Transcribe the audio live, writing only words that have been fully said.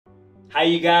Hi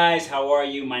you guys, how are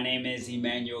you? My name is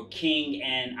Emmanuel King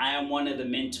and I am one of the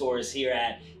mentors here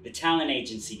at the Talent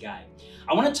Agency Guide.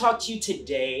 I want to talk to you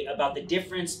today about the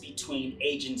difference between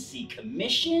agency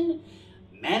commission,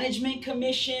 management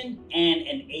commission, and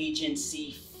an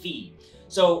agency fee.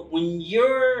 So when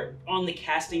you're on the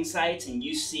casting sites and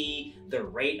you see the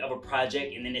rate of a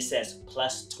project and then it says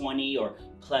plus 20 or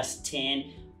plus 10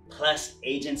 plus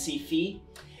agency fee,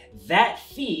 that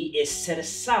fee is set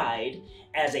aside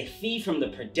as a fee from the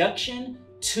production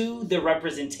to the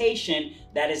representation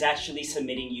that is actually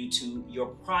submitting you to your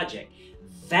project.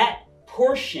 That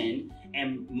portion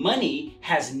and money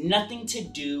has nothing to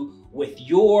do with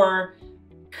your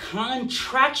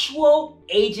contractual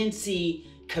agency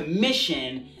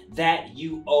commission that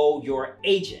you owe your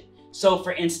agent. So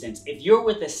for instance, if you're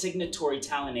with a signatory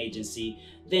talent agency,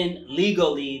 then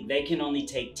legally they can only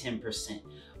take 10%.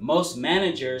 Most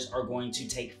managers are going to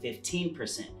take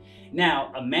 15%.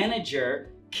 Now, a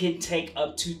manager can take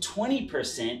up to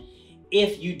 20%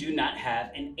 if you do not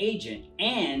have an agent.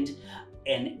 And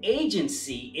an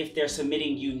agency, if they're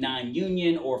submitting you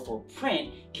non-union or for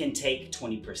print, can take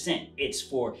 20%. It's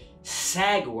for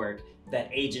SAG work that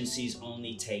agencies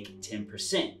only take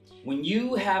 10%. When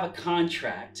you have a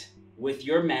contract with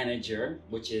your manager,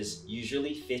 which is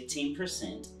usually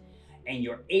 15%, and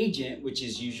your agent, which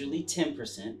is usually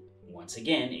 10%, once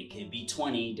again, it could be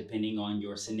 20 depending on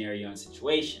your scenario and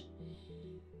situation.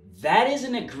 That is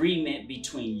an agreement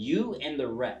between you and the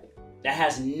rep. That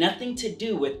has nothing to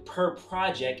do with per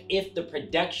project if the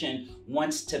production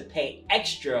wants to pay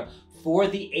extra for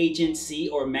the agency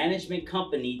or management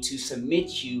company to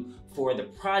submit you for the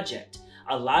project.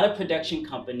 A lot of production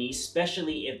companies,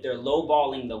 especially if they're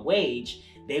lowballing the wage,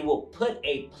 they will put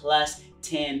a plus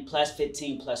 10, plus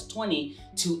 15, plus 20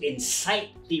 to incite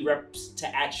the reps to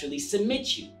actually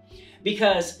submit you.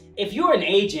 Because if you're an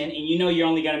agent and you know you're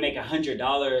only gonna make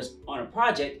 $100 on a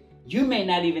project, you may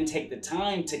not even take the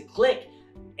time to click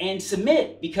and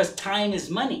submit because time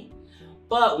is money.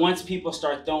 But once people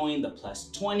start throwing the plus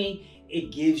 20,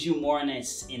 it gives you more an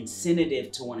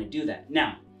incentive to wanna do that.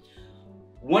 Now,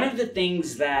 one of the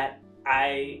things that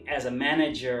I, as a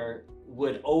manager,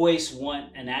 would always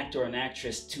want an actor or an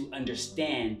actress to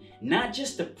understand, not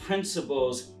just the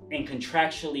principles and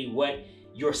contractually what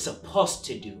you're supposed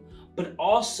to do, but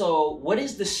also what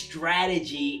is the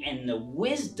strategy and the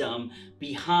wisdom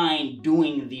behind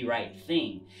doing the right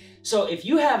thing. So if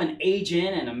you have an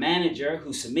agent and a manager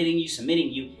who's submitting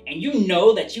you, and you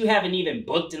know that you haven't even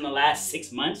booked in the last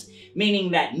 6 months,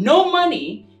 meaning that no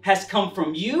money has come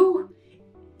from you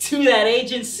to that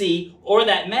agency or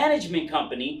that management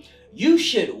company, you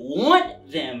should want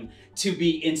them to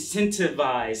be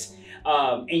incentivized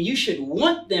and you should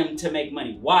want them to make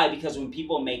money. Why? Because when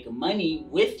people make money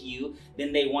with you,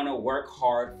 then they want to work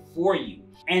hard for you.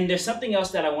 And there's something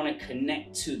else that I want to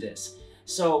connect to this.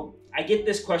 So I get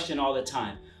this question all the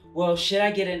time. Well, should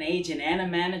I get an agent and a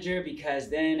manager? Because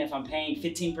then if I'm paying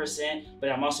 15%, but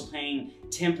I'm also paying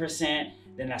 10%,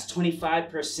 then that's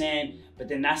 25%, but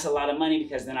then that's a lot of money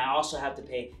because then I also have to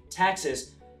pay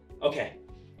taxes. Okay.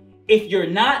 If you're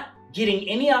not getting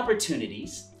any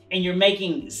opportunities and you're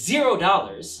making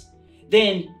 $0,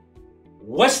 then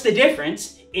what's the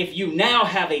difference if you now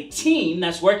have a team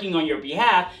that's working on your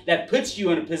behalf that puts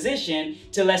you in a position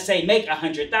to, let's say, make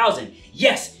 $100,000?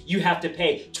 Yes, you have to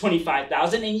pay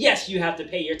 $25,000 and yes, you have to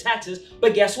pay your taxes,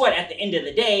 but guess what? At the end of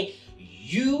the day,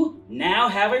 you now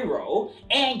have a role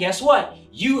and guess what?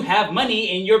 You have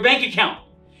money in your bank account.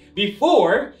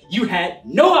 Before, you had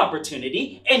no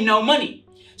opportunity and no money.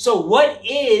 So what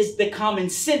is the common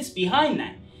sense behind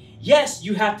that? Yes,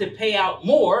 you have to pay out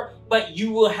more, but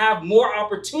you will have more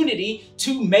opportunity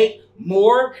to make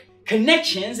more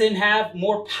connections and have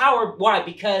more power. Why?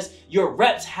 Because your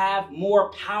reps have more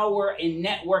power and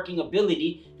networking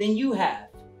ability than you have.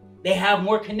 They have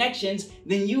more connections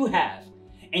than you have.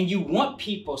 And you want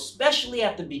people, especially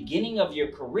at the beginning of your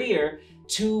career,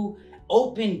 to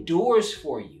open doors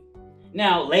for you.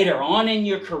 Now, later on in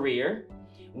your career,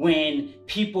 when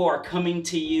people are coming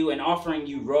to you and offering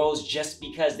you roles just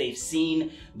because they've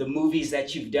seen the movies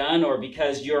that you've done or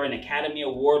because you're an Academy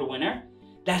Award winner,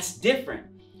 that's different.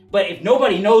 But if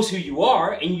nobody knows who you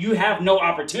are and you have no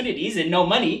opportunities and no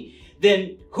money,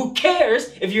 then who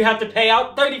cares if you have to pay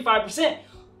out 35%?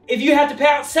 If you have to pay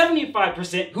out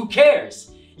 75%, who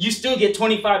cares? You still get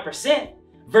 25%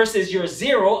 versus your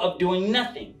 0 of doing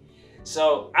nothing.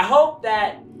 So I hope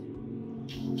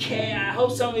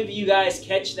some of you guys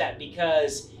catch that,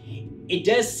 because it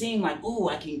does seem like, ooh,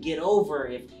 I can get over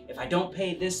if I don't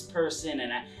pay this person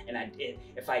and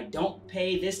if I don't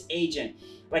pay this agent.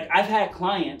 Like, I've had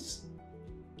clients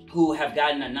who have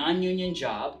gotten a non-union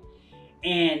job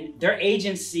and their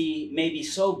agency may be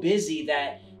so busy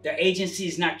that their agency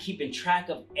is not keeping track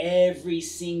of every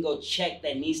single check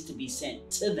that needs to be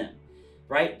sent to them,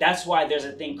 right? That's why there's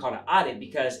a thing called an audit,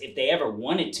 because if they ever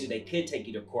wanted to, they could take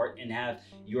you to court and have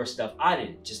your stuff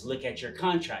audited. Just look at your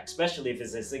contract, especially if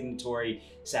it's a signatory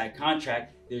SAG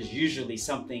contract. There's usually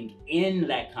something in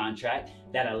that contract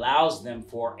that allows them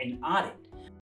for an audit.